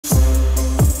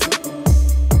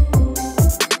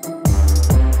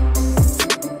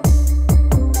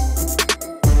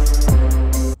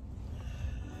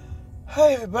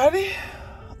everybody.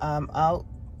 I'm out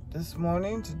this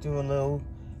morning to do a little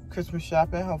Christmas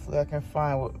shopping. Hopefully I can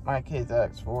find what my kids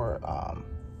asked for.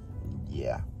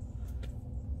 Yeah.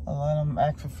 A lot of them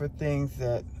asking for things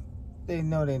that they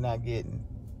know they're not getting.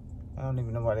 I don't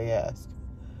even know why they asked.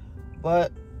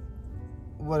 But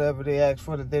whatever they ask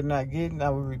for that they're not getting,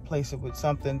 I will replace it with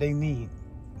something they need.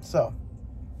 So,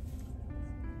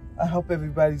 I hope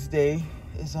everybody's day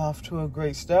is off to a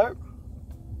great start.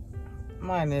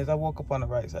 Mine is. I woke up on the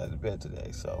right side of the bed today,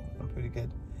 so I'm pretty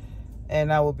good.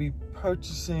 And I will be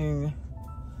purchasing,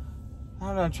 I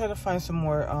don't know, try to find some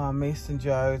more mason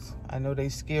jars. I know they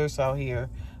scarce out here,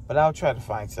 but I'll try to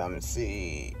find some and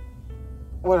see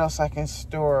what else I can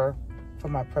store for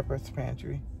my prepper's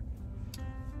pantry.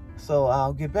 So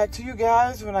I'll get back to you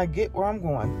guys when I get where I'm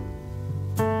going.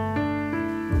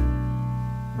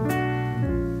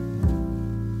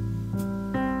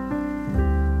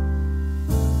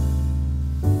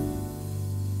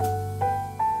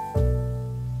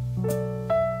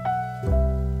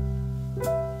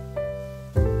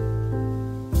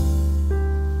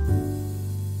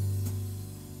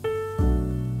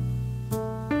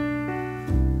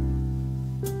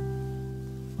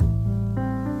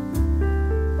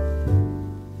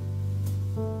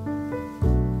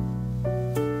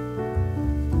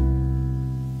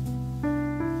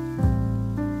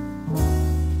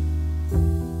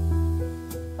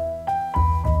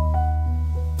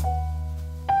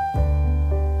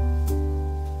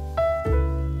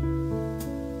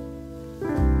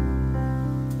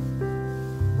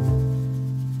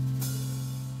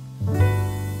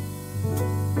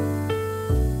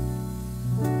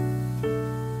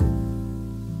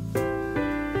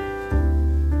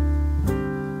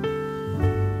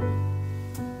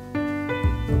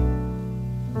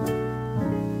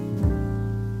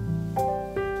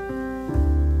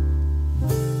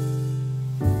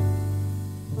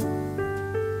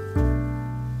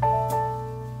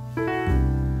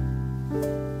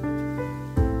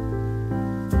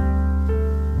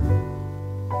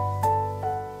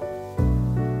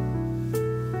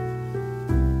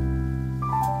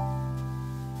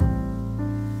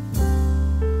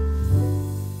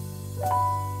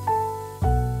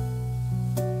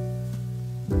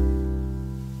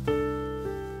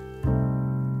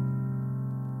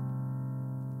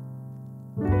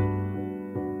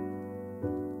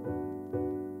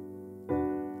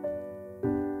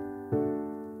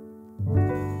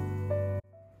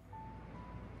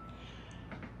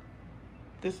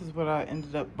 This is what I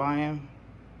ended up buying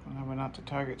when I went out to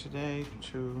Target today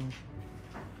to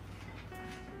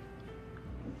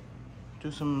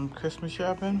do some Christmas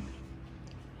shopping.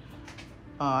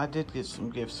 I did get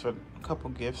some gifts, for a couple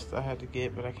gifts I had to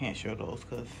get, but I can't show those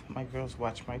because my girls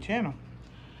watch my channel.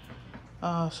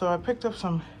 So I picked up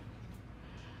some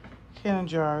canning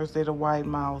jars. They're the wide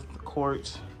mouth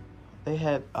quarts. They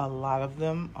had a lot of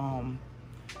them.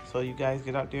 So you guys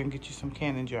get out there and get you some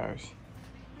canning jars.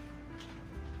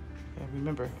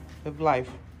 Remember, live life,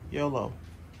 YOLO,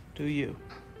 do you.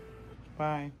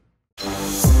 Bye.